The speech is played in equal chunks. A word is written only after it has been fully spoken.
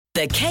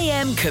The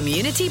KM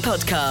Community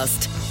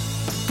Podcast,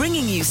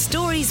 bringing you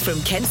stories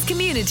from Kent's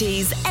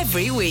communities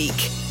every week.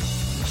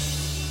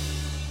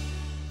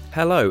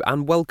 Hello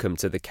and welcome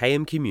to the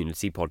KM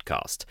Community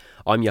Podcast.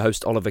 I'm your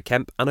host Oliver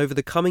Kemp, and over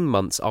the coming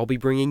months I'll be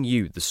bringing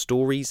you the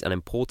stories and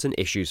important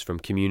issues from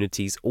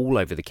communities all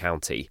over the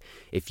county.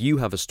 If you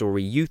have a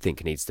story you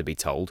think needs to be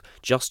told,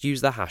 just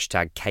use the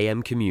hashtag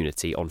KM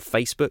Community on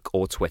Facebook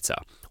or Twitter,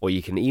 or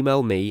you can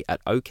email me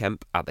at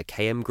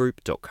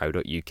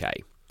okemp@thekmgroup.co.uk.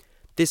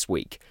 This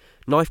week,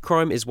 knife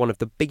crime is one of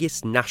the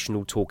biggest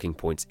national talking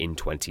points in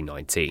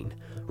 2019.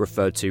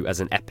 Referred to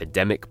as an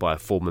epidemic by a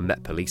former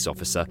Met police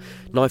officer,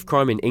 knife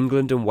crime in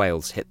England and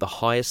Wales hit the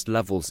highest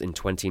levels in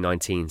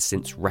 2019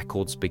 since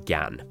records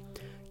began.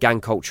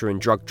 Gang culture and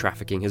drug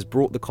trafficking has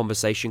brought the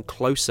conversation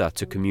closer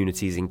to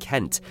communities in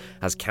Kent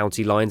as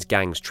County Lines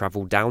gangs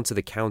travel down to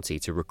the county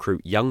to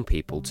recruit young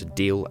people to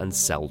deal and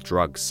sell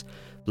drugs.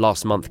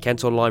 Last month,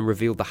 Kent Online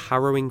revealed the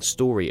harrowing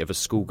story of a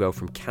schoolgirl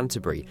from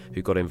Canterbury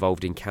who got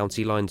involved in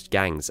County Lines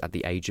gangs at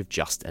the age of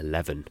just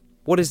 11.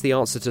 What is the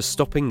answer to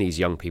stopping these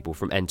young people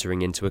from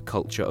entering into a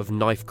culture of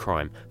knife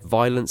crime,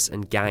 violence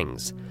and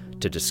gangs?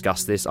 To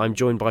discuss this, I'm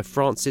joined by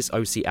Francis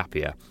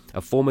Osei-Appiah,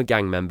 a former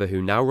gang member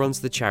who now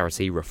runs the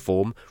charity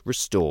Reform,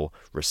 Restore,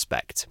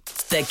 Respect.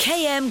 The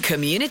KM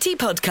Community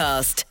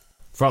Podcast.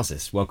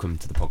 Francis, welcome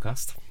to the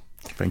podcast.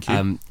 Thank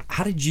you.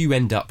 How did you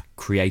end up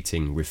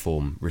creating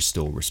Reform,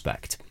 Restore,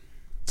 Respect?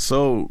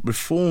 So,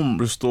 Reform,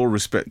 Restore,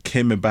 Respect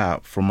came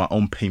about from my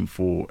own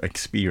painful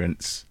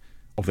experience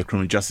of the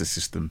criminal justice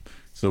system.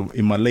 So,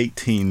 in my late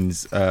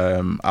teens,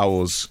 I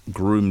was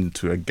groomed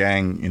to a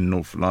gang in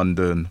North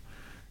London,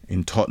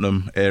 in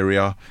Tottenham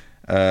area.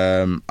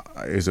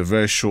 It was a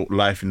very short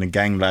life in the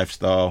gang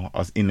lifestyle. I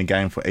was in the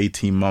gang for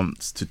 18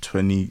 months to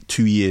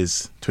 22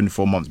 years,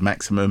 24 months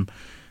maximum.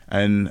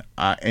 And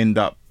I end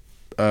up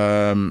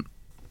in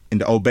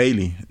the Old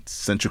Bailey,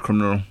 Central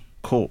Criminal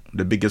Court,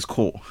 the biggest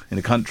court in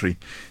the country,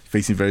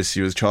 facing very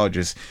serious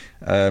charges.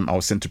 I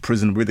was sent to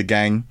prison with the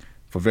gang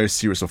for very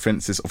serious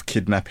offences of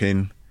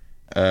kidnapping,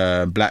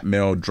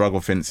 blackmail, drug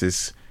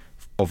offences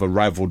of a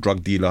rival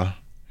drug dealer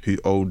who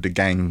owed the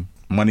gang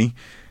money.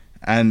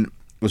 And it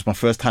was my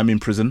first time in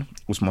prison.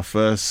 It was my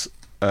first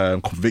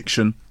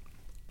conviction.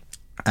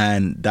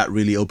 And that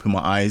really opened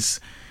my eyes.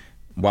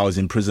 While I was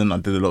in prison, I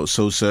did a lot of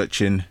soul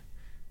searching.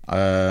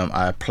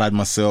 I applied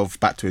myself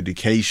back to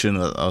education.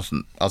 I was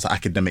an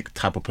academic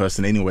type of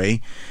person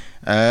anyway.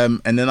 And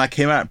then I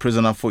came out of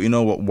prison. I thought, you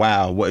know what?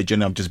 Wow, what a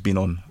journey I've just been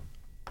on.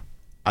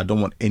 I don't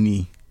want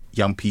any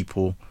young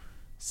people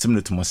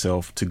similar to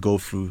myself to go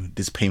through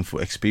this painful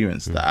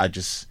experience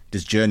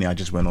this journey I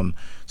just went on.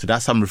 So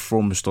that's how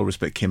Reform, Restore,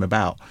 Respect came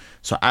about.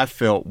 So I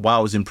felt while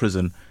I was in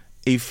prison,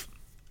 if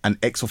an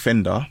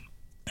ex-offender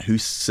who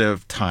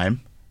served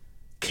time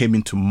came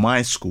into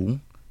my school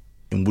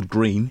in Wood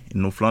Green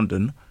in North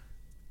London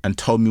and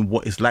told me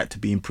what it's like to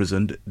be in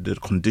prison, the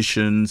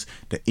conditions,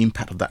 the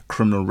impact of that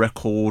criminal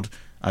record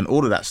and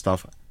all of that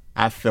stuff,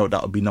 I felt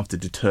that would be enough to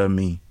deter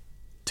me,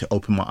 to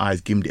open my eyes,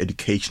 give me the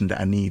education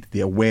that I need,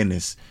 the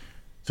awareness.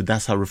 So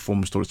that's how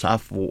Reform Story. So I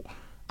thought,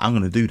 I'm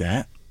going to do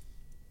that.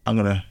 I'm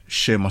going to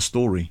share my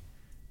story.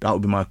 That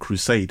would be my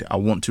crusade. I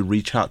want to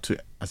reach out to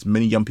as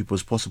many young people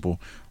as possible.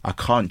 I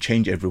can't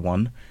change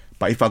everyone,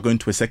 but if I go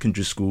into a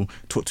secondary school,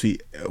 talk to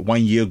a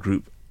 1 year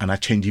group, and I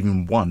change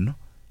even one,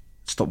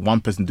 stop one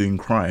person doing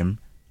crime,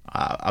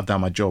 I've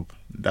done my job.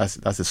 That's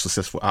a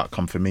successful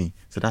outcome for me.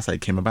 So that's how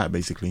it came about,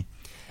 basically.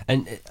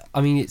 And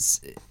I mean,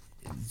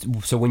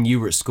 so when you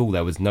were at school,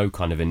 there was no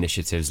kind of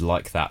initiatives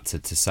like that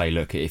to say,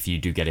 look, if you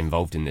do get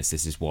involved in this,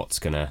 this is what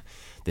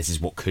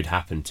could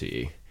happen to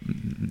you.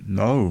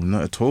 No,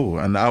 not at all.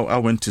 And I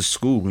went to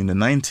school in the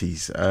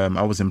 90s.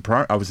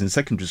 I was in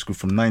secondary school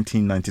from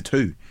 1992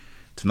 to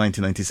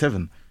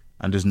 1997,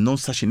 and there's no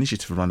such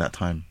initiative around that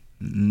time.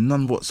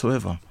 None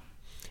whatsoever.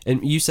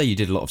 And you say you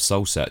did a lot of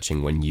soul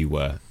searching when you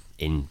were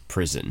in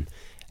prison.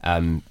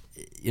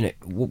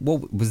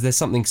 What was there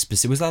something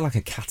specific? Was that like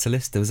a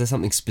catalyst? Was there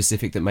something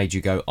specific that made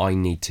you go, I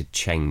need to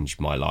change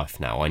my life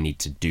now. I need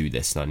to do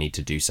this, and I need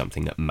to do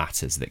something that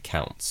matters, that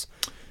counts.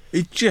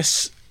 I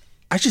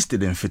just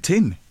didn't fit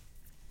in.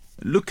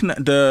 Looking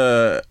at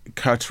the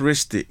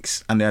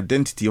characteristics and the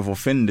identity of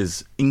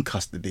offenders in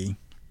custody,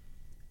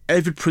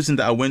 every prison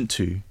that I went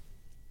to,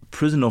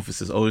 prison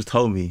officers always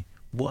told me,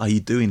 what are you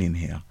doing in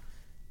here?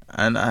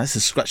 And I had to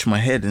scratch my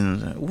head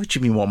and, what do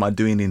you mean, what am I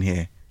doing in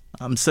here?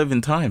 I'm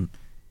serving time.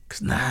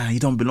 Because, you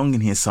don't belong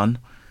in here, son.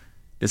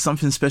 There's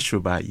something special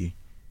about you.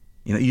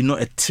 You know, you're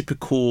not a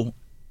typical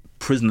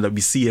prisoner that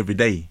we see every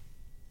day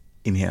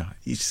in here.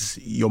 It's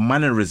just your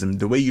mannerism,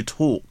 the way you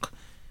talk,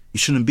 you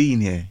shouldn't be in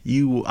here.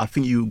 I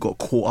think you got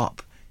caught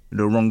up in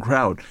the wrong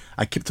crowd.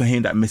 I kept on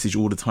hearing that message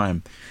all the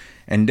time.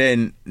 And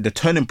then the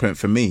turning point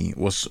for me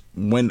was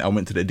when I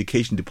went to the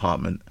education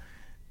department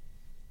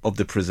of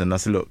the prison. I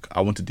said, look,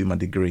 I want to do my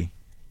degree.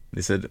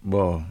 They said,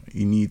 well,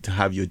 you need to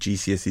have your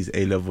GCSEs,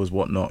 A-levels,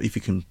 whatnot. If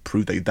you can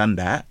prove that you've done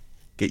that,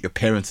 get your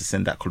parents to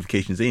send that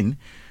qualifications in,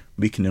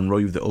 we can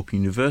enroll you with the Open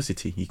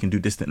University. You can do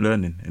distant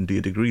learning and do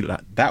your degree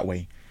that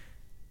way.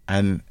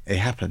 And it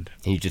happened.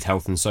 And you did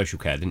health and social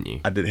care, didn't you?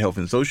 I did health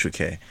and social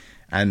care.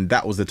 And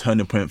that was the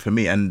turning point for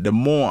me. And the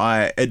more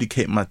I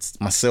educate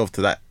myself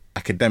to that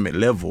academic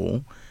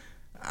level,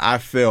 I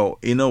felt,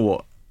 you know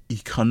what, you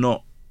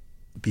cannot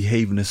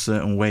behave in a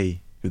certain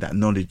way with that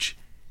knowledge.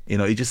 You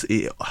know,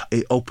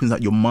 it opens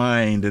up your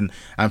mind.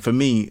 And for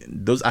me,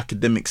 those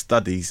academic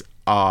studies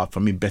are, for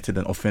me, better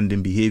than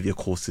offending behaviour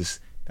courses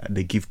that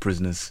they give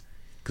prisoners.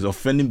 Because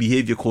offending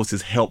behaviour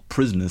courses help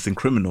prisoners and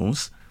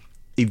criminals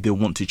if they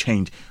want to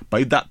change.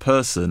 But if that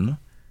person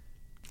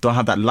don't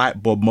have that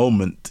light bulb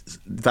moment,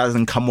 that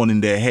doesn't come on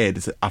in their head,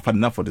 it's, I've had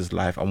enough of this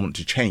life, I want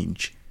to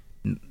change,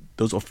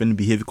 those offending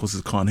behaviour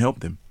courses can't help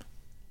them.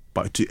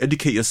 But to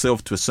educate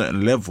yourself to a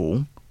certain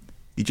level,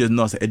 you just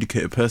know as an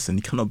educated person,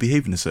 you cannot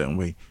behave in a certain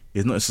way.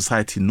 It's not a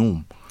society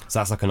norm. So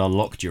that's like an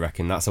unlock, do you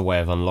reckon? That's a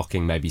way of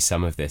unlocking maybe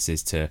some of this,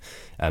 is to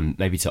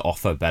maybe to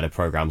offer better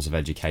programmes of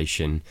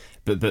education,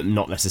 but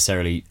not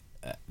necessarily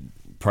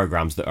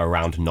programmes that are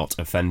around not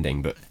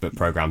offending, but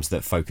programmes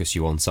that focus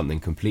you on something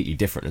completely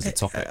different as a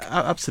topic.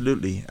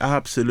 Absolutely.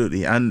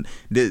 And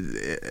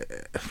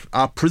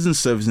our prison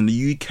service in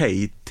the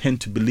UK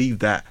tend to believe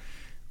that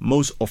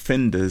most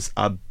offenders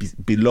are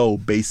below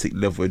basic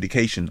level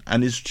education,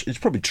 and it's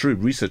probably true.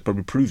 Research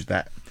probably proves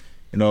that.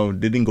 You know,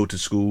 they didn't go to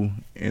school.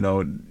 You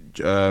know,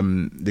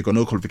 they got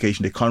no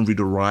qualification. They can't read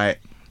or write,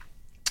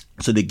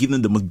 so they're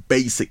giving them the most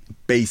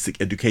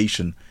basic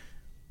education.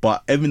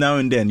 But every now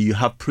and then, you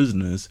have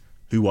prisoners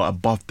who are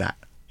above that,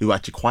 who are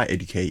actually quite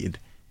educated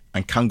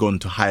and can go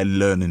into higher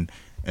learning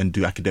and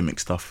do academic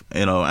stuff.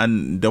 You know,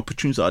 and the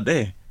opportunities are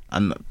there,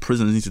 and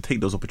prisoners need to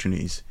take those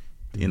opportunities.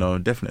 You know,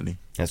 definitely.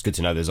 It's good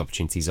to know those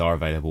opportunities are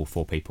available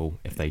for people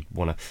if they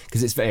want to,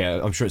 because it's very,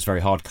 I'm sure it's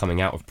very hard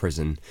coming out of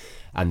prison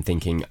and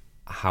thinking,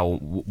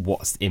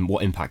 what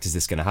impact is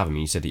this going to have? I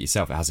mean, you said it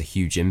yourself, it has a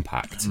huge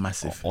impact,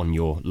 massive, on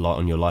your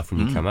life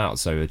when you come out.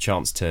 So a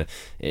chance to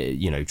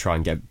try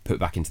and get put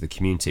back into the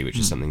community, which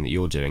is something that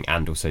you're doing,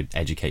 and also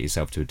educate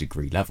yourself to a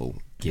degree level,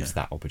 gives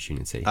that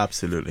opportunity.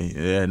 Absolutely.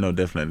 Yeah, no,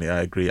 definitely,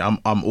 I agree. I'm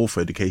all for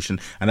education,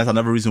 and that's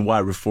another reason why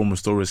Reform,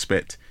 Restore,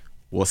 Respect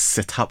was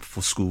set up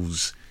for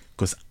schools,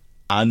 because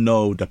I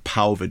know the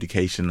power of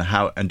education,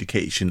 how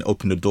education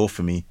opened the door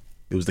for me.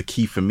 It was the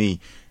key for me.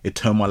 It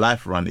turned my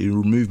life around. It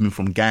removed me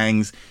from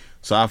gangs.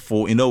 So I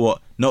thought, you know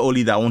what? Not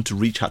only that I want to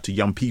reach out to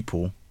young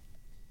people,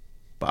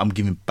 but I'm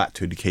giving back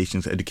to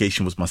education. So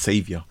education was my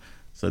saviour.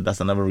 So that's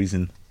another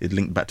reason it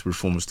linked back to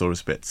Reform, Restore,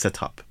 Respect,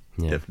 set up.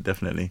 Yeah.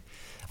 Definitely.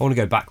 I want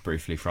to go back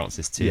briefly,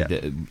 Francis,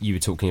 to you were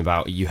talking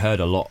about, you heard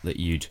a lot that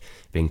you'd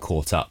been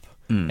caught up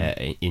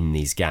in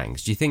these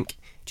gangs. Do you think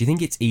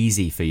it's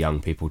easy for young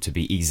people to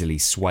be easily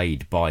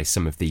swayed by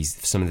some of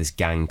this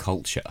gang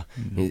culture?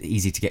 It's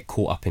easy to get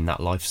caught up in that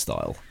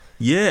lifestyle?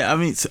 Yeah, I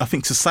mean, I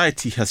think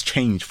society has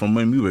changed from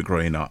when we were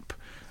growing up,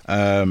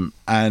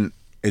 and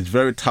it's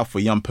very tough for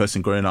a young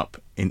person growing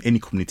up in any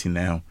community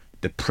now.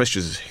 The pressure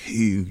is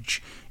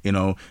huge. You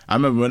know, I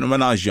remember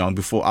when I was young,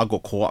 before I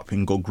got caught up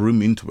and got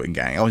groomed into a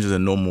gang, I was just a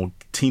normal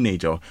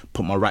teenager,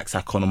 put my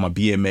rucksack on my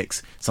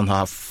BMX, somehow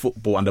have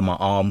football under my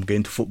arm,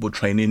 going to football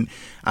training,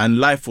 and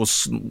life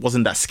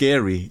wasn't that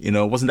scary, you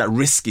know, wasn't that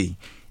risky.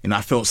 You know,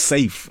 I felt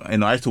safe. You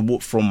know, I had to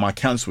walk from my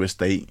council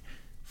estate,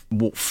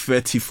 walk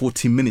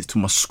 30-40 minutes to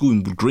my school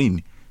in Wood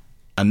Green,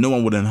 and no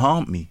one wouldn't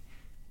harm me.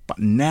 But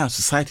now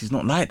society's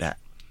not like that.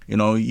 You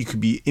know, you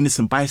could be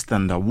innocent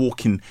bystander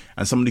walking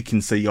and somebody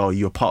can say, oh,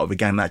 you're part of a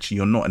gang, actually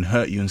you're not, and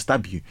hurt you and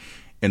stab you.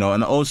 You know,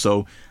 and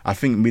also I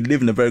think we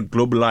live in a very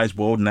globalized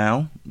world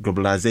now,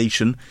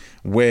 globalization,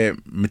 where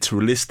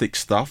materialistic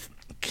stuff,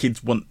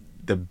 kids want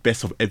the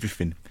best of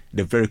everything.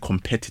 They're very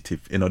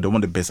competitive. You know, they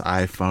want the best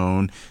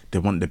iPhone, they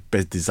want the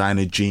best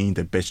designer jeans,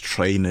 the best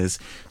trainers.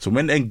 So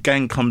when a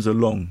gang comes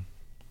along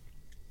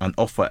and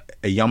offer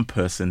a young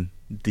person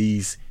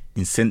these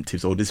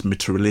incentives or this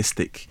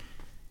materialistic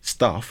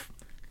stuff,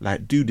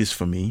 like, do this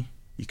for me,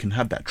 you can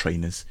have that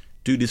trainers.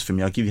 Do this for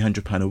me, I'll give you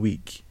 £100 a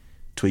week.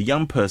 To a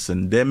young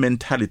person, their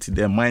mentality,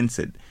 their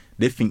mindset,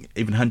 they think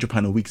even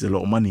 £100 a week is a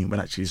lot of money, when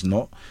actually it's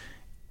not.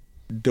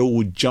 They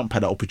will jump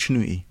at that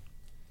opportunity.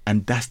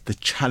 And that's the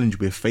challenge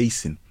we're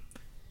facing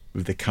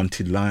with the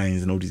county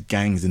lines and all these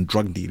gangs and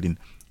drug dealing.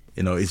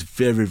 You know, it's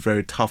very,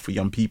 very tough for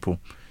young people,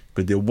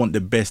 but they want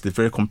the best. They're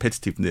very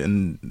competitive,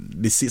 and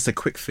they see it's a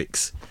quick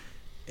fix.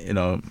 You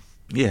know,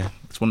 yeah,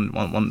 it's one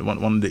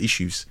of the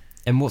issues.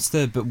 And what's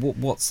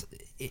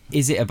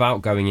is it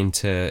about going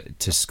into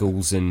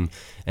schools and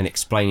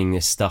explaining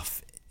this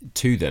stuff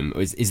to them?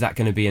 Is that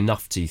going to be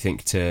enough, do you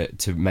think,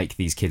 to make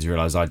these kids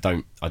realise I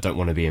don't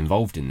want to be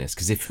involved in this?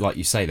 Because if, like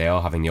you say, they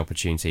are having the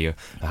opportunity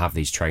to have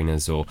these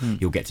trainers, or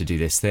you'll get to do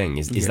this thing,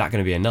 is that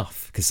going to be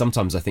enough? Because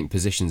sometimes I think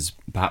positions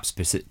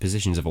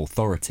of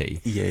authority,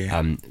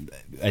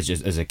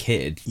 as a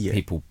kid,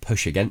 people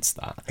push against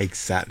that.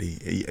 Exactly.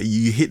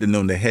 You hit the nail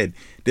on the head.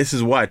 This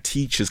is why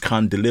teachers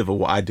can't deliver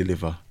what I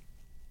deliver.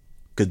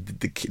 Because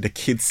the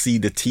kids see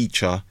the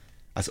teacher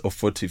as an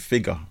authoritative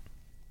figure,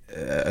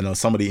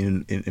 somebody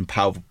in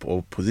power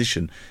or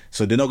position,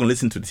 so they're not going to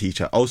listen to the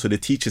teacher. Also, the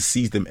teacher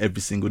sees them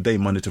every single day,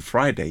 Monday to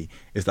Friday.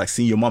 It's like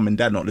seeing your mum and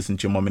dad not listening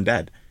to your mum and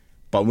dad.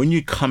 But when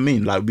you come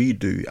in like we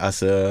do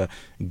as a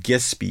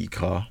guest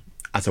speaker,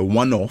 as a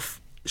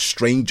one-off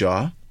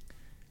stranger,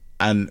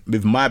 and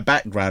with my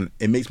background,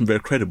 it makes me very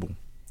credible.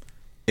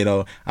 You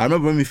know, I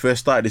remember when we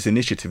first started this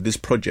initiative, this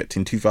project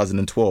in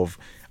 2012,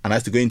 and I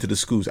used to go into the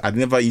schools. I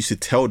never used to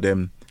tell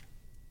them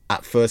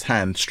at first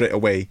hand, straight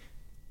away,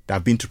 that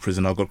I've been to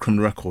prison, I've got a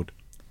criminal record.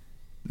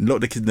 A lot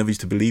of the kids never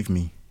used to believe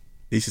me.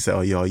 They used to say,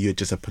 oh, yeah, you're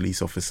just a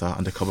police officer,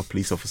 undercover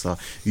police officer,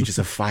 you're just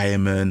a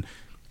fireman.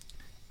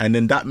 And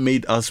then that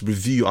made us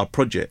review our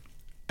project.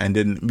 And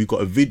then we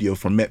got a video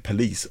from Met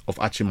Police of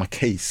actually my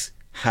case,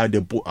 how they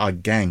bought our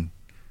gang.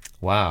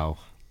 Wow.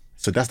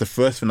 So that's the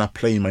first thing I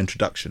play in my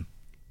introduction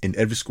in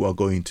every school I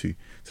go into.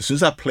 So as soon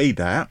as I play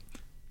that,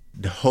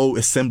 the whole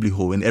assembly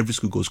hall in every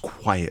school goes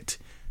quiet.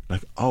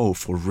 Like, oh,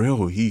 for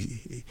real,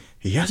 he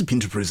has been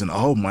to prison.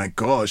 Oh my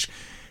gosh,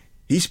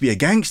 he used to be a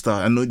gangster.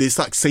 And they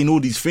start saying all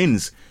these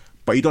things,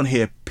 but you don't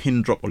hear a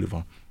pin drop,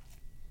 Oliver.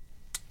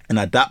 And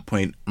at that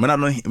point,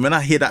 when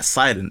I hear that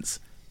silence,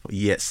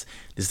 yes,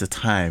 this is the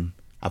time.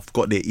 I've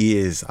got their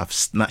ears. I've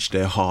snatched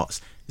their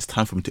hearts. It's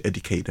time for me to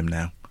educate them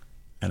now.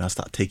 And I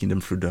start taking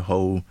them through the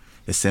whole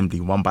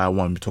assembly one by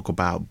one. We talk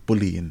about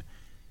bullying,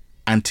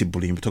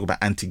 anti-bullying. We talk about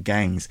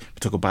anti-gangs. We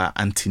talk about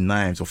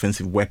anti-knives,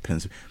 offensive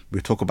weapons. We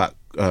talk about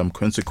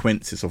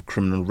consequences of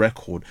criminal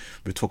record.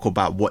 We talk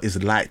about what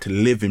it's like to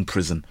live in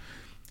prison.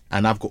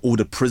 And I've got all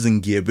the prison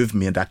gear with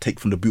me, and I take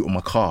from the boot of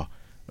my car.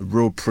 A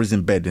real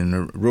prison bedding,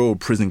 a real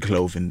prison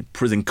clothing,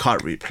 prison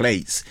cutlery,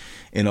 plates,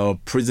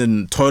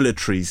 prison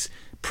toiletries,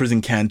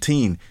 prison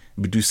canteen.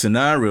 We do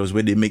scenarios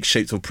where they make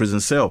shapes of prison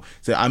cell.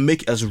 So I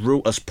make it as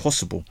real as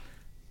possible.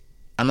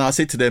 And I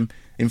say to them,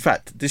 in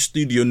fact, this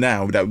studio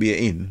now that we are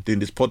in, doing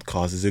this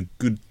podcast, is a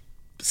good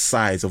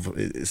size of,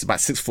 it's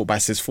about 6 foot by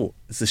 6 foot.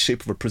 It's the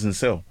shape of a prison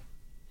cell.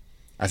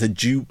 I said,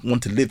 do you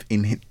want to live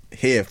in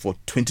here for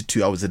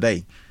 22 hours a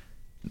day?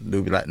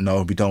 They'll be like,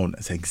 no, we don't.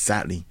 I said,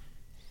 exactly.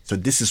 So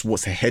this is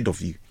what's ahead of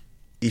you.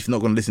 If you're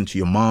not going to listen to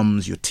your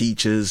mums, your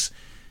teachers,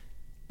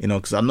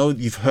 because I know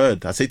you've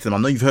heard, I say to them, I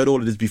know you've heard all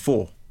of this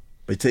before,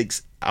 but it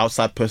takes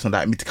outside person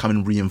like me to come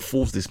and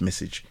reinforce this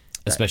message.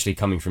 Especially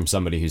coming from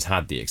somebody who's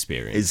had the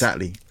experience.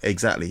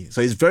 Exactly.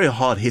 So it's very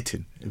hard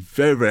hitting,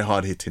 very, very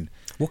hard hitting.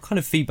 What kind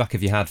of feedback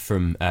have you had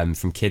from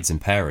kids and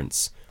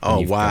parents?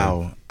 Oh,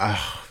 wow.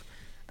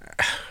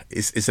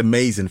 It's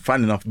amazing.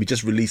 Funny enough, we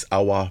just released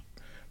our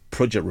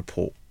project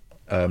report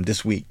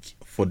this week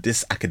for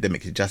this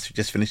academic. It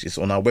just finished. It's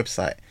on our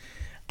website,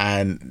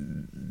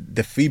 and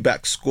the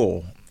feedback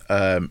score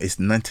is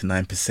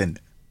 99%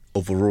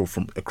 overall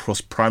from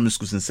across primary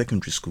schools and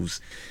secondary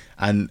schools,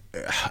 and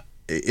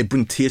it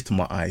brings tears to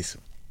my eyes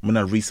when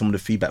I read some of the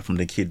feedback from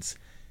the kids.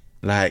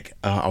 Like,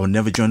 I will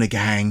never join a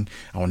gang,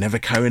 I will never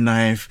carry a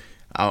knife,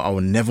 I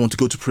will never want to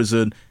go to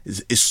prison.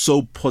 It's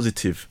so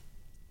positive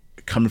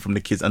coming from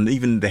the kids, and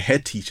even the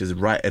head teachers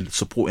write a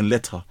supporting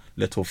letter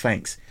of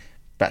thanks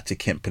back to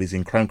Kent Police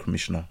and Crime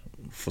Commissioner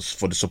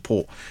for the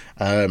support,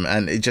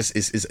 and it just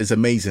is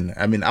amazing.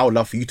 I mean, I would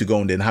love for you to go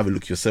in there and have a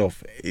look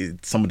yourself.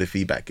 Some of the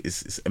feedback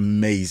is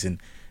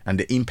amazing, and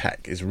the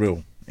impact is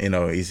real.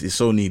 It's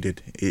so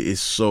needed. It is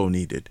so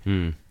needed.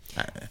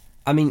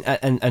 I mean,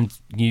 and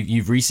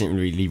you've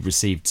recently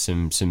received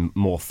some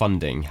more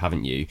funding,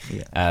 haven't you?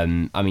 Yeah.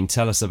 I mean,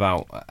 tell us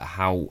about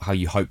how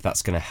you hope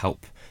that's going to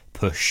help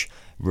push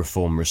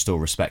Reform, Restore,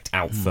 Respect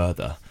out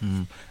further.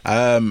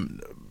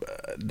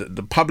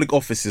 The public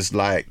offices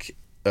like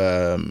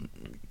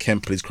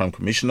Kent Police Crime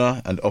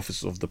Commissioner and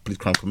Office of the Police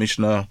Crime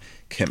Commissioner,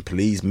 Kent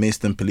Police,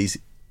 Maidstone Police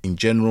in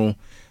general,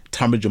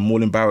 Tunbridge and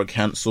Moreland Borough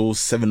Council,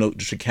 Sevenoaks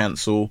District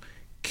Council,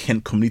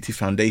 Kent Community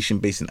Foundation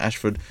based in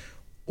Ashford.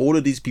 All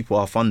of these people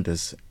are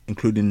funders,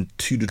 including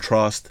Tudor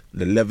Trust,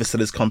 the Leather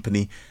Sellers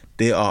Company.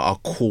 They are our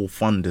core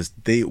funders.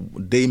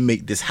 They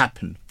make this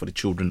happen for the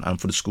children and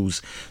for the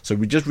schools. So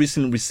we just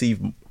recently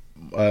received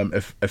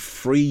a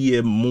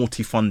 3-year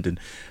multi-funding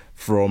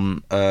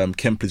from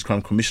Kent Police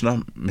Crime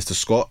Commissioner, Mr.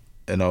 Scott.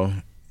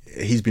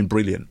 He's been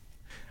brilliant.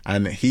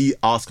 And he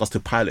asked us to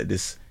pilot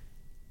this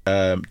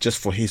just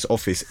for his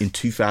office in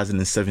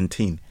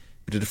 2017.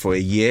 We did it for a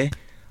year.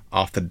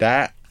 After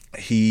that,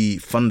 he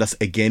funded us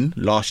again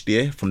last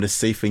year from the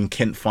Safer in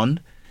Kent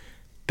Fund.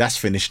 That's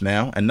finished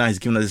now, and now he's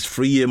given us this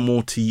 3-year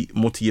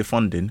multi-year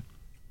funding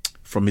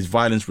from his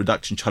Violence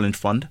Reduction Challenge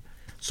Fund.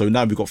 So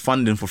now we've got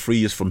funding for 3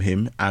 years from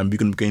him, and we're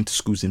going to be going to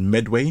schools in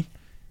Medway,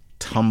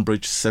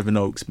 Tunbridge,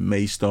 Sevenoaks,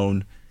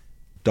 Maidstone,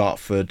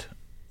 Dartford,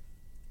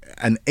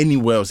 and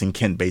anywhere else in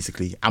Kent,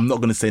 basically. I'm not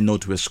going to say no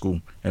to a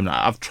school. And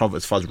I've travelled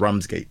as far as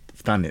Ramsgate,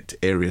 Thanet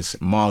areas,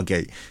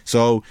 Margate.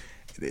 So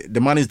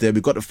the money's there,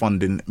 we've got the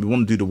funding, we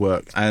want to do the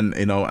work, and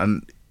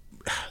and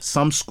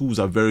some schools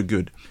are very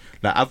good.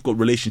 Like, I've got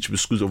relationships with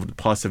schools over the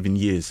past 7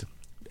 years.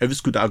 Every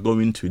school that I go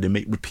into, they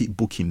make repeat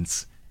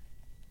bookings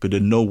because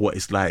they know what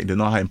it's like, they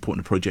know how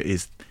important the project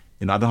is.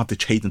 I don't have to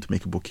chase them to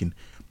make a booking.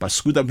 But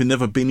schools that we've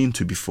never been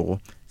into before,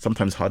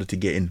 sometimes harder to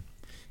get in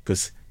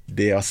because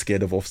they are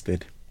scared of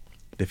Ofsted.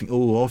 They think,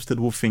 Ofsted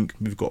will think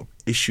we've got an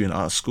issue in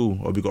our school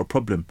or we've got a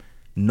problem.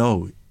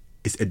 No,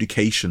 it's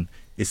education,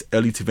 it's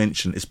early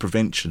intervention, it's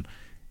prevention.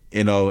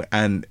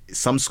 and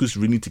some schools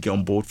really need to get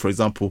on board. For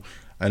example,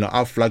 and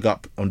I'll flag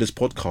up on this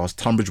podcast,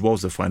 Tunbridge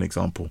Wells is a fine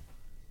example.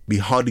 We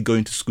hardly go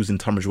into schools in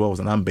Tunbridge Wells,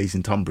 and I'm based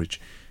in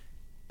Tunbridge,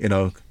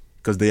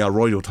 because they are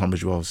Royal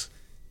Tunbridge Wells,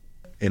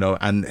 and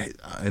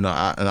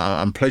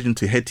I'm pledging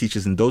to head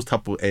teachers in those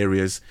type of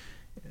areas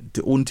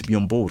to all need to be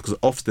on board, because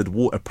Ofsted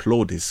will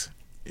applaud this,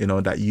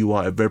 that you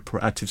are a very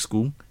proactive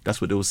school. That's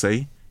what they will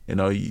say,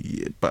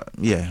 but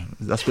yeah,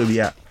 that's where we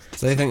at.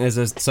 So they think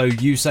so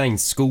you saying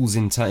schools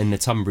in the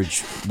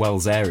Tunbridge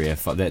Wells area,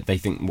 they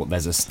think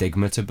there's a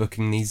stigma to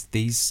booking these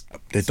They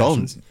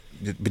sessions?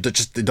 don't.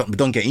 We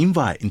don't get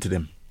invite into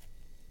them.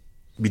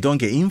 We don't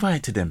get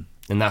invite to them.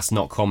 And that's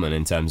not common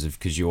in terms of,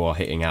 because you are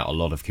hitting out a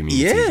lot of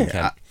communities in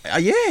Kent.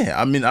 Yeah.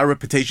 I mean, our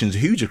reputation is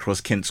huge across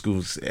Kent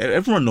schools.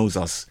 Everyone knows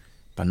us,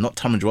 but not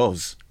Tunbridge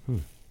Wells.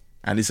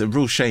 And it's a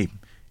real shame.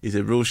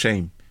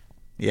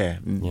 Yeah.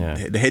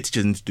 The head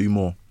teachers need to do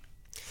more.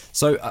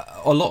 So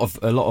a lot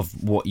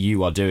of what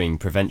you are doing,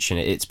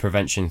 it's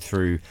prevention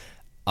through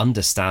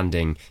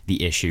understanding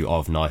the issue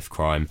of knife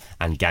crime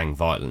and gang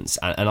violence.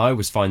 And I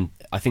always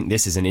I think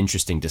this is an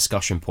interesting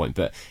discussion point,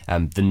 but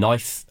the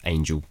Knife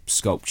Angel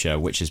sculpture,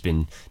 which has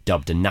been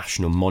dubbed a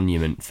national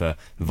monument for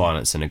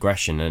violence and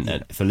aggression,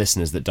 and for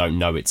listeners that don't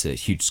know, it's a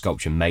huge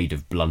sculpture made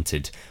of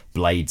blunted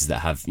blades that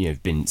have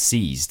been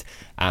seized,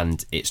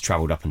 and it's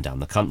travelled up and down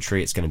the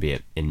country. It's going to be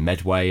in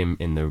Medway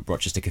in the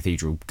Rochester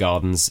Cathedral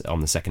Gardens on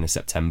the 2nd of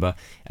September.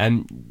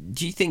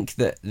 Do you think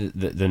that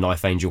the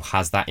Knife Angel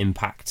has that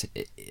impact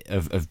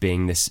of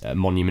being this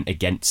monument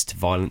against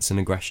violence and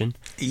aggression?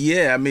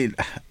 Yeah, I mean,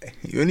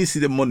 you only see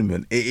the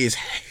monument. It is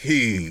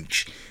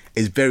huge.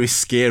 It's very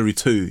scary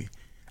too,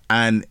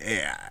 and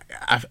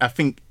I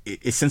think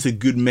it sends a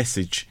good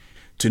message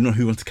to anyone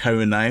who wants to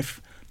carry a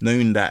knife,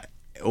 knowing that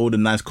all the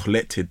knives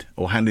collected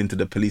or handed to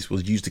the police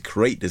was used to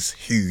create this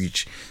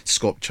huge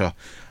sculpture.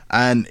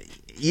 And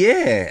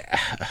yeah,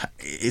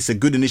 it's a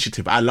good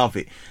initiative. I love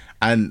it.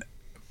 And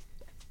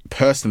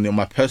personally,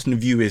 my personal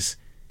view is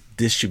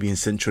this should be in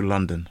central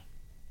London,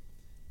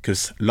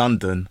 because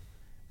London,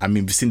 I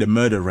mean, we've seen the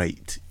murder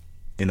rate,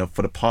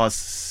 for the past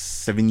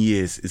 7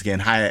 years is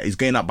getting higher. It's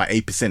going up by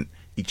 8%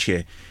 each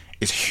year.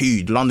 It's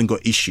huge. London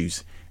got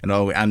issues,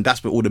 and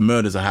that's where all the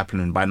murders are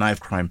happening by knife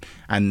crime.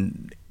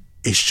 And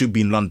it should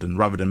be in London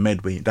rather than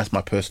Medway. That's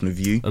my personal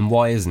view. And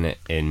why isn't it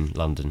in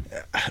London?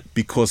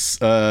 Because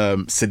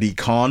Sadiq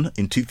Khan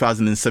in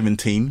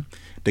 2017,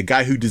 the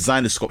guy who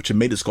designed the sculpture,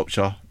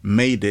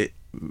 made it,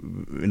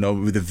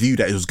 with the view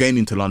that it was going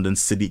into London.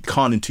 Sadiq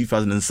Khan in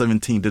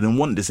 2017 didn't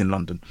want this in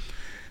London.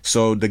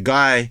 So the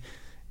guy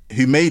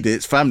who made it,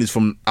 his family's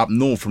from up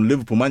north, from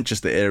Liverpool,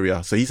 Manchester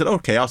area. So he said,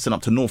 okay, I'll send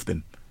up to north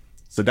then.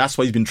 So that's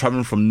why he's been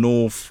travelling from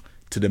north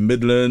to the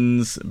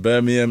Midlands,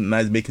 Birmingham, now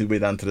he's making his way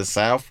down to the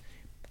south.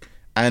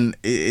 And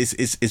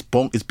it's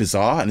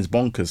bizarre and it's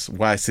bonkers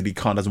why Sadiq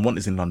Khan doesn't want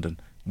this in London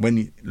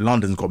when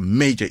London's got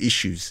major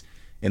issues.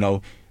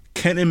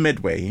 Kent and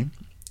Medway,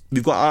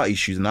 we've got our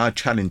issues and our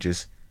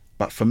challenges,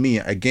 but for me,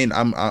 again,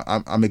 I'm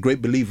a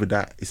great believer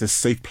that it's a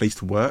safe place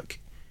to work.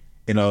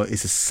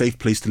 It's a safe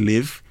place to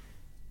live.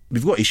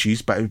 We've got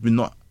issues, but it's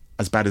not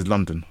as bad as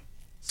London.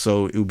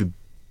 So it would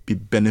be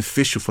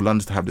beneficial for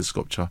London to have this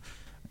sculpture.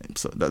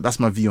 So that's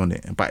my view on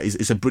it. But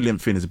it's a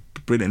brilliant thing. It's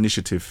a brilliant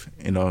initiative.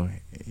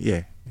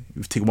 Yeah. If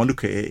you take one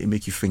look at it, it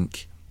makes you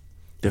think.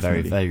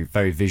 Definitely. Very, very,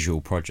 very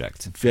visual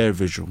project. Very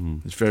visual.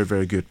 It's very,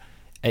 very good.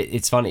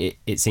 It's funny.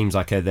 It seems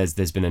like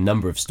there's been a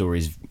number of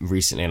stories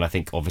recently, and I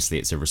think obviously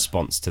it's a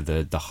response to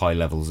the high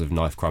levels of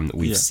knife crime that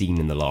we've seen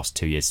in the last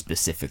 2 years.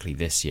 Specifically,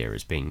 this year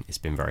it's been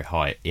very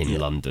high in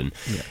London.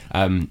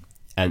 Yeah.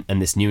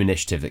 And this new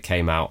initiative that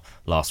came out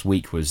last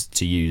week was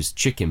to use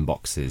chicken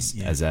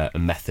boxes as a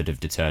method of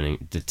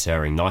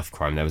deterring knife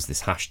crime. There was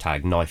this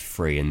hashtag knife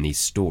free in these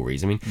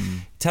stories. I mean,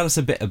 tell us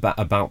a bit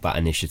about that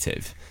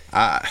initiative.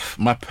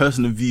 My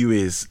personal view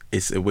is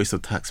it's a waste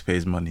of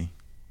taxpayers' money.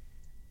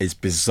 It's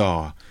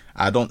bizarre.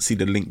 I don't see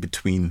the link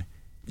between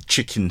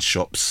chicken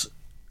shops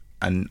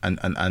and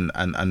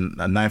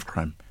knife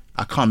crime.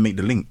 I can't make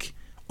the link.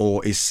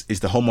 Or is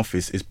the Home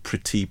Office, is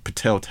Priti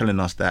Patel telling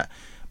us that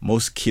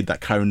most kids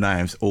that carry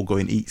knives all go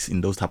and eat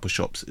in those type of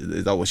shops?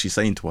 Is that what she's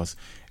saying to us?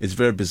 It's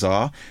very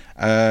bizarre,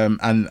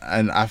 and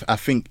I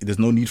think there's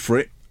no need for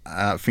it.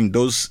 I think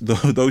those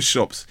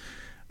shops,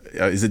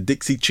 is it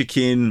Dixie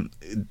Chicken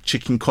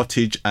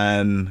Cottage,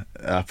 and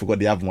I forgot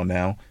the other one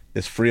now.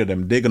 There's 3 of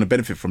them. They're going to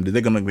benefit from this.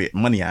 They're going to get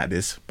money out of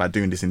this by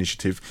doing this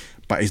initiative,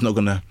 but it's not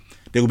going to.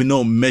 There will be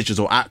no measures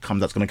or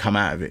outcomes that's going to come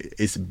out of it.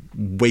 It's a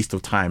waste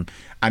of time.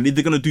 And if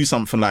they're going to do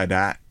something like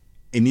that,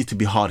 it needs to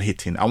be hard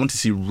hitting. I want to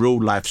see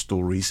real life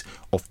stories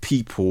of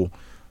people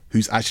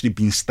who's actually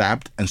been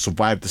stabbed and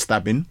survived the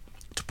stabbing,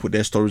 to put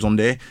their stories on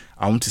there.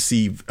 I want to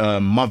see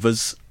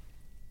mothers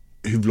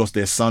who've lost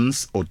their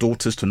sons or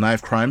daughters to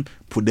knife crime,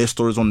 put their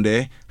stories on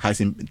there.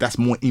 That's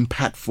more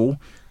impactful.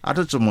 I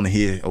don't just want to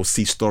hear or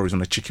see stories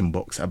on a chicken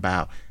box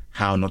about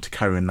how not to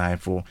carry a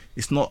knife, or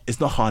it's not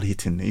hard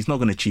hitting. It's not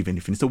going to achieve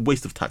anything. It's a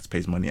waste of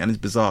taxpayers' money, and it's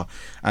bizarre.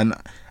 And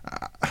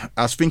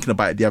I was thinking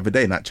about it the other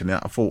day, and actually I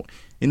thought,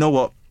 you know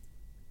what?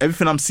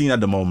 everything I'm seeing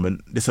at the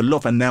moment, there's a lot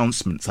of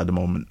announcements at the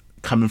moment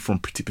coming from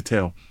Priti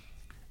Patel.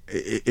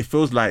 It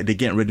feels like they're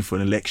getting ready for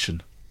an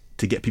election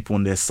to get people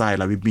on their side.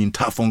 Like, we've been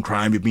tough on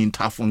crime, we've been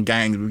tough on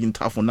gangs, we've been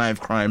tough on knife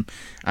crime,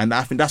 and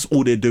I think that's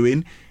all they're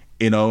doing,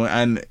 you know.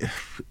 And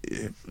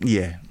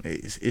yeah,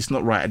 it's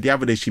not right. The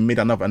other day she made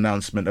another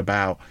announcement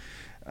about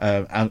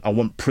I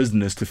want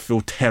prisoners to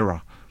feel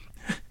terror.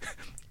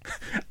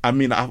 I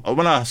mean,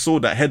 when I saw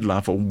that headline,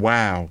 I thought,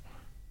 wow,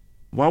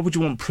 why would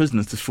you want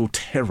prisoners to feel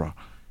terror?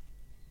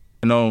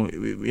 We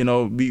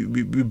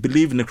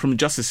believe in the criminal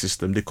justice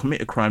system. They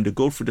commit a crime, they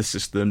go through the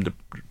system, the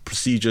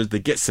procedures, they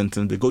get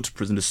sentenced, they go to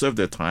prison, they serve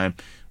their time,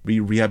 we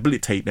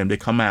rehabilitate them, they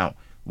come out.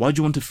 Why do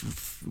you want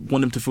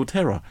them to feel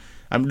terror?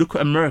 I mean, look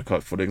at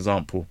America, for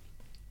example.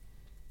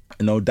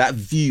 You know, that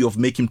view of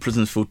making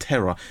prisons feel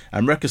terror.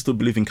 America still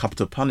believes in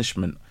capital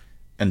punishment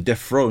and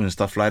death row and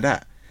stuff like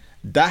that.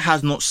 That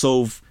has not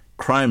solved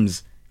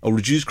crimes or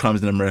reduced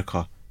crimes in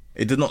America.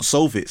 It did not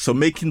solve it. So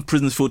making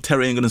prisons feel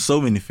terror ain't going to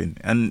solve anything.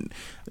 And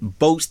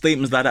bold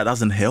statements like that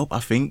doesn't help, I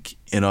think.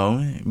 You know,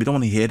 we don't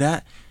want to hear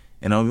that.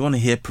 You know, we want to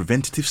hear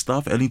preventative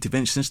stuff, early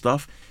intervention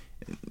stuff.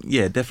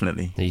 Yeah,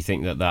 definitely. Do you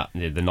think that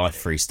the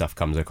knife-free stuff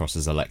comes across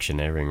as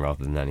electioneering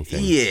rather than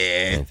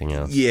anything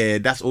else? Yeah,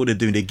 that's all they're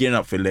doing. They're gearing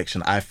up for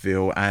election, I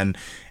feel. And,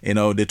 you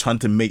know, they're trying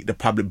to make the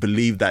public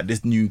believe that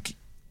this new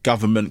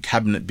government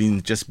cabinet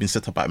been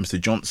set up by Mr.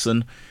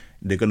 Johnson,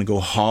 they're going to go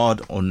hard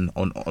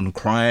on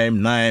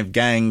crime, knife,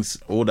 gangs,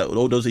 all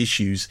those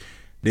issues.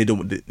 They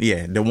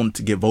want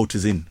to get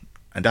voters in,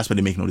 and that's why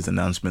they're making all these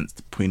announcements,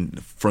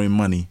 throwing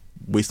money,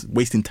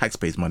 wasting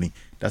taxpayers' money.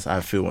 That's how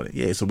I feel.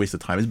 Yeah, it's a waste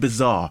of time. It's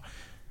bizarre.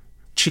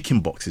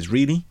 Chicken boxes,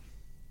 really?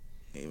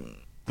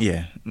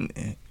 Yeah.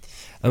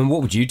 And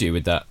what would you do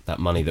with that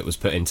money that was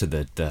put into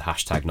the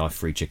hashtag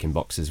knife-free chicken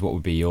boxes? What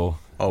would be your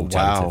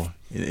alternative? Wow.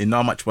 You know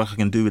how much work I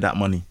can do with that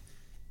money?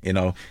 You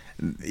know,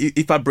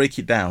 if I break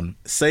it down,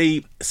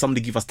 say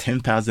somebody give us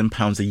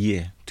 £10,000 a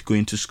year to go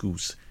into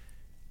schools.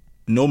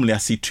 Normally I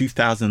see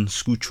 2,000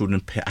 school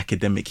children per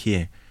academic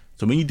year.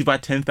 So when you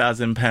divide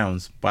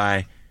 £10,000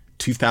 by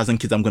 2,000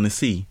 kids I'm going to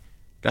see,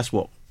 that's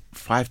what?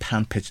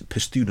 £5 per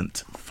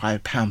student,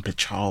 £5 per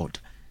child.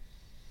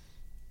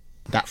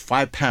 That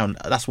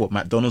 £5, that's what,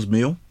 McDonald's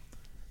meal?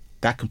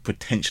 That can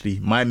potentially,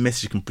 my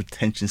message can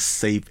potentially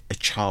save a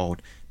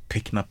child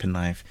picking up a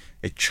knife,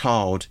 a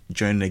child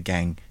joining a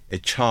gang, a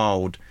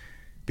child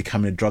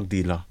becoming a drug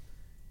dealer,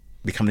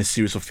 becoming a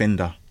serious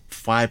offender.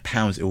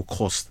 £5 it will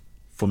cost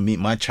for me,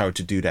 my child,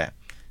 to do that.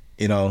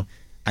 You know,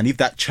 and if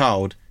that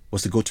child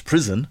was to go to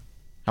prison,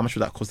 how much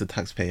would that cost the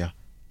taxpayer?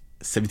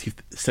 70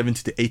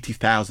 to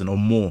 80,000 or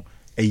more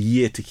a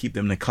year to keep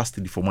them in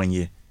custody for 1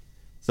 year.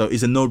 So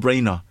it's a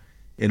no-brainer.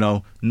 You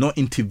know, not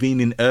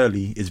intervening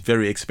early is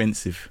very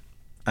expensive,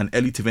 and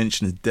early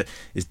intervention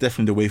is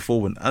definitely the way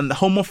forward. And the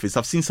Home Office,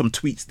 I've seen some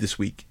tweets this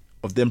week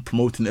of them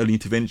promoting early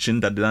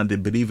intervention, that they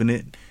believe in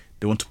it.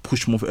 They want to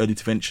push more for early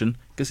intervention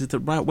because it's the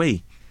right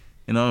way.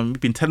 You know, we've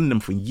been telling them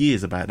for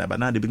years about that, but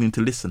now they're beginning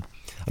to listen.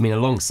 I mean,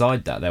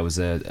 alongside that, there was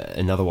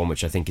another one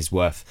which I think is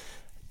worth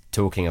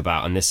talking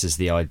about, and this is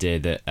the idea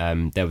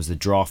that there was a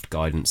draft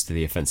guidance to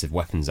the Offensive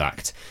Weapons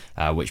Act,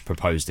 which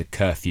proposed a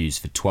curfews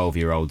for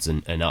 12-year-olds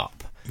and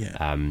up. Yeah.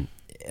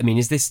 I mean,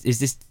 is this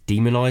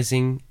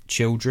demonising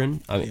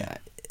children? I mean,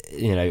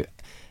 you know,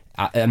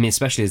 I mean,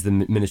 especially as the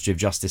Ministry of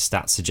Justice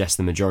stats suggest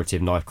the majority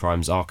of knife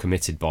crimes are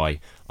committed by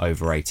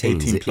over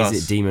 18s. Is it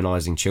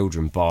demonising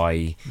children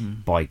by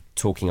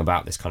talking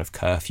about this kind of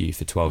curfew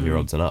for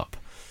 12-year-olds and up?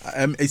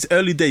 It's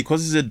early day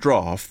because it's a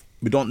draft.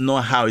 We don't know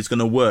how it's going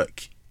to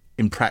work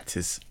in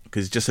practice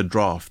because it's just a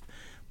draft.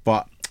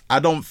 But I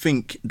don't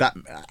think that...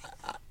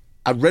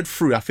 I read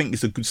through. I think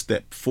it's a good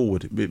step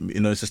forward. You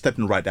know, it's a step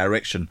in the right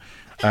direction.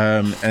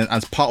 And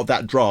as part of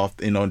that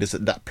draft, you know, there's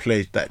that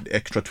pledge, that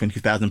extra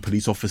 20,000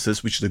 police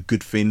officers, which is a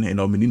good thing. You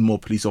know, we need more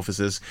police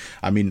officers.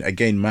 I mean,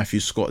 again, Matthew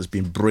Scott has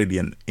been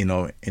brilliant, you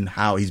know, in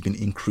how he's been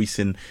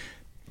increasing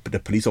the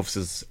police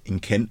officers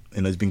in Kent.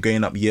 You know, it's been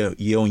going up year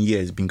on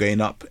year. It's been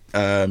going up.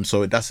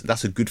 So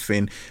that's a good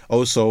thing.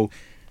 Also,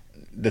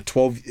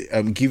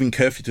 the giving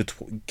curfew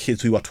to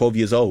kids who are 12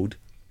 years old.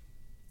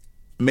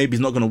 Maybe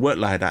it's not going to work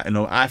like that. You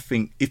know, I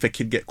think if a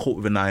kid get caught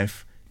with a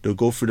knife, they'll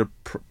go through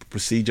the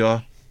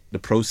procedure, the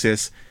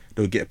process.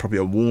 They'll get probably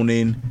a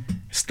warning,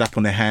 slap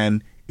on their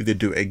hand. If they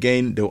do it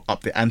again, they'll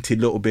up the ante a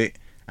little bit.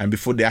 And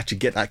before they actually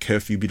get that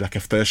curfew, it'll be like a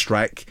first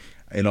strike.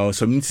 You know,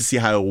 so we need to see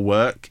how it will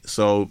work.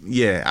 So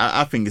yeah,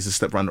 I think it's a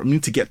step around. We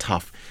need to get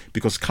tough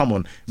because come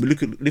on,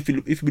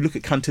 if we look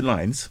at county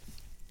lines,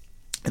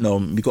 you know,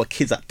 we got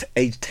kids at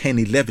age 10,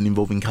 11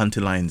 involved in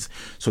county lines.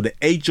 So the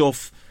age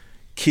of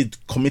kid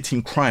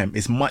committing crime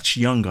is much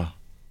younger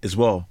as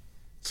well.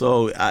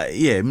 So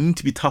we need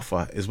to be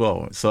tougher as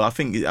well. So I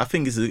think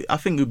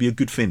it would be a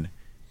good thing,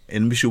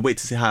 and we should wait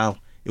to see how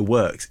it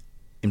works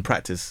in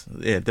practice.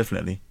 Yeah,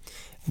 definitely.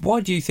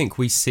 Why do you think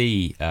we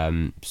see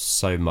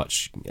so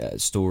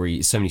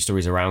many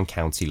stories around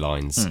county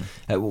lines?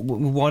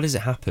 Why does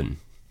it happen?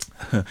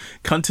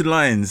 County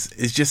lines,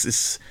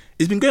 it's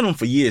been going on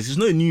for years. It's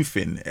not a new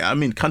thing. I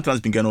mean, county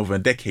lines been going on over a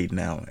decade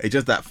now. It's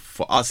just that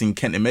for us in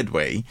Kent and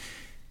Medway,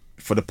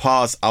 for the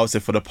past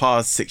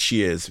 6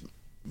 years,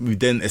 we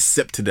then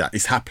accepted that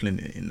it's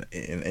happening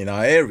in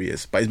our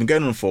areas. But it's been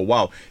going on for a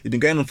while. It's been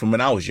going on from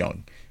when I was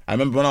young. I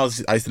remember when I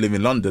used to live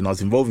in London, I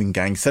was involved in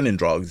gangs selling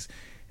drugs.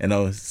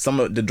 Some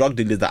of the drug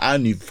dealers that I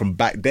knew from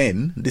back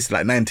then, this is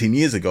like 19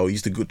 years ago,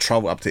 used to go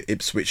travel up to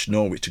Ipswich,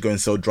 Norwich to go and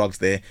sell drugs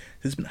there.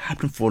 It's been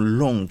happening for a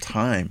long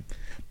time.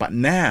 But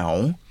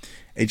now,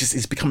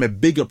 it's become a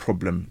bigger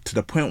problem to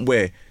the point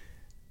where,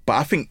 but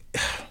I think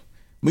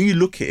when you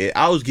look at it,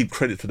 I always give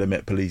credit to the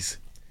Met Police.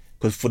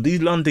 Because for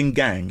these London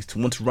gangs to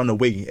want to run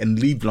away and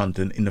leave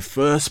London in the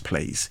first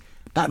place,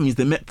 that means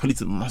the Met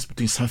Police must be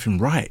doing something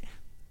right.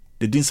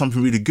 They're doing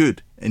something really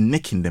good and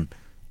nicking them.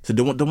 So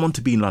they want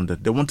to be in London.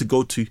 They want to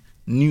go to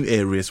new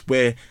areas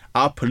where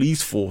our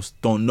police force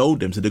don't know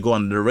them. So they go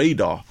under the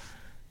radar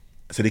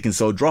so they can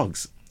sell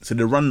drugs. So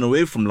they're running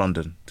away from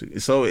London.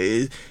 So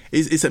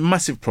it's a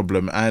massive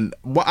problem. And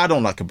what I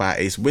don't like about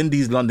it is when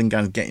these London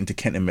gangs get into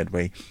Kent and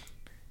Medway,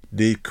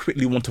 they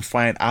quickly want to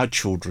find our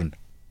children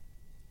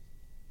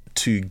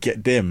to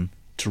get them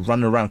to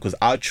run around, because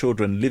our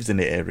children lives in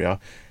the area.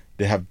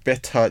 They have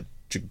better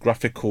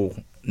geographical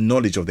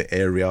knowledge of the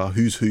area,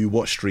 who's who,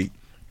 what street.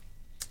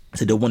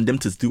 So they want them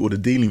to do all the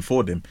dealing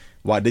for them.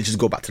 Why? They just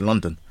go back to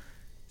London.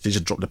 They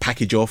just drop the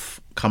package off,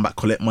 come back,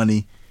 collect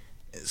money.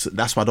 So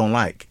that's what I don't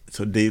like.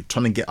 So they're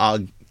trying to get our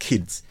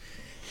kids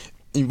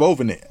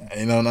involved in it,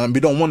 and we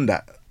don't want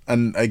that.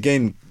 And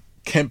again,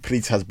 Kent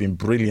Police has been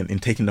brilliant in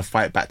taking the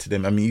fight back to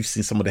them. I mean, you've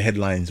seen some of the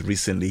headlines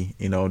recently.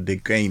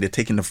 They're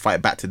taking the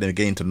fight back to them,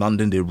 getting to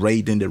London. They're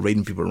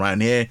raiding people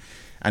around here,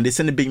 and they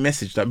send a big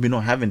message that we're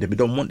not having them. We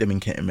don't want them in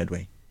Kent and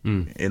Medway.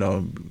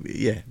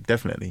 Yeah,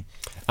 definitely.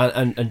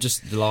 And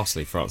just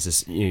lastly,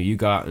 Francis, you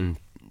go out and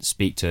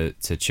speak to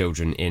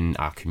children in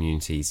our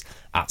communities,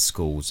 at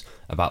schools,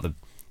 about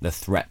the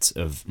threat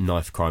of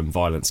knife crime,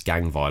 violence,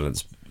 gang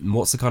violence.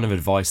 What's the kind of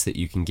advice that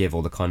you can give,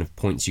 or the kind of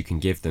points you can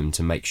give them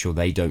to make sure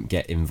they don't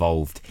get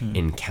involved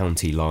in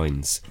county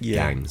lines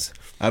gangs?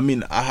 I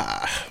mean,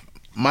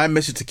 my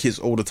message to kids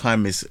all the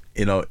time is,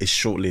 it's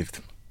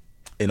short-lived.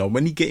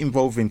 When you get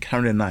involved in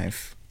carrying a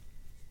knife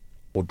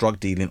or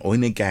drug dealing or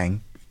in a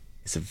gang,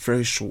 it's a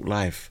very short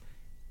life.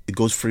 It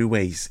goes three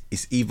ways.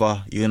 It's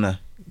either you're going to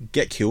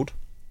get killed,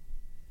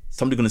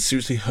 somebody's going to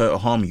seriously hurt or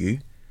harm you,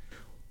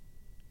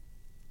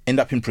 end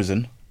up in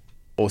prison,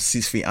 or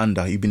 6 feet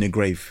under, you've been in a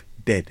grave,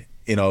 dead.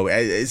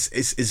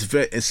 It's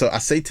very. So I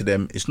say to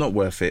them, it's not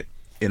worth it.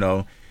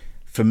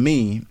 For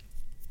me,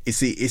 it's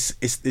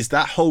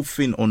that whole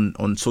thing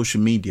on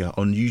social media,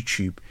 on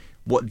YouTube,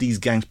 what these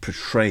gangs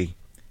portray.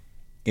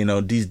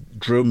 These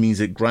drill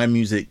music, grime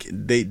music,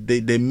 they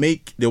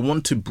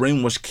want to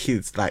brainwash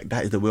kids like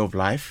that is the way of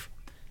life.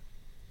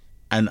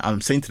 And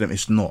I'm saying to them,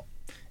 it's not.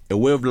 A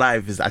way of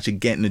life is actually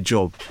getting a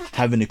job,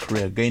 having a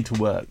career, going to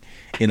work,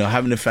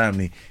 having a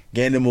family,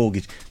 getting a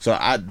mortgage. So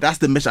that's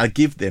the message I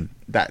give them,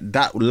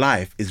 that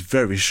life is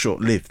very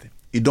short-lived.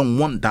 You don't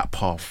want that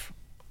path.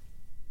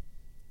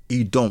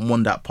 You don't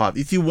want that path.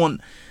 If you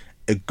want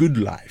a good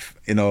life,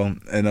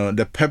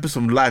 the purpose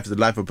of life is the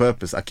life of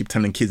purpose. I keep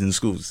telling kids in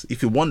schools,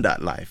 if you want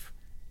that life,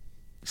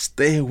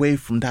 stay away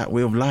from that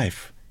way of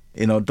life.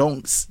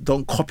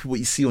 Don't copy what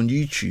you see on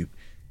YouTube,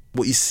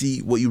 what you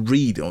see, what you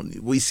read,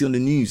 what you see on the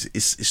news.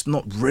 It's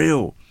not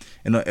real.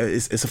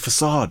 It's a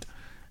facade.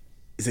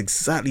 It's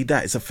exactly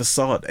that. It's a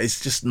facade. It's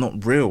just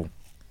not real.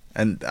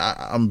 And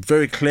I'm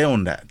very clear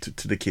on that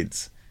to the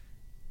kids.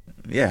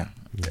 Yeah.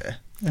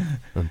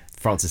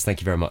 Francis,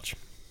 thank you very much.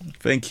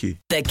 Thank you.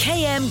 The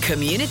KM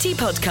Community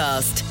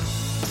Podcast,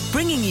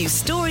 bringing you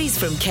stories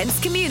from Kent's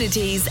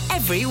communities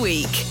every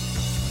week.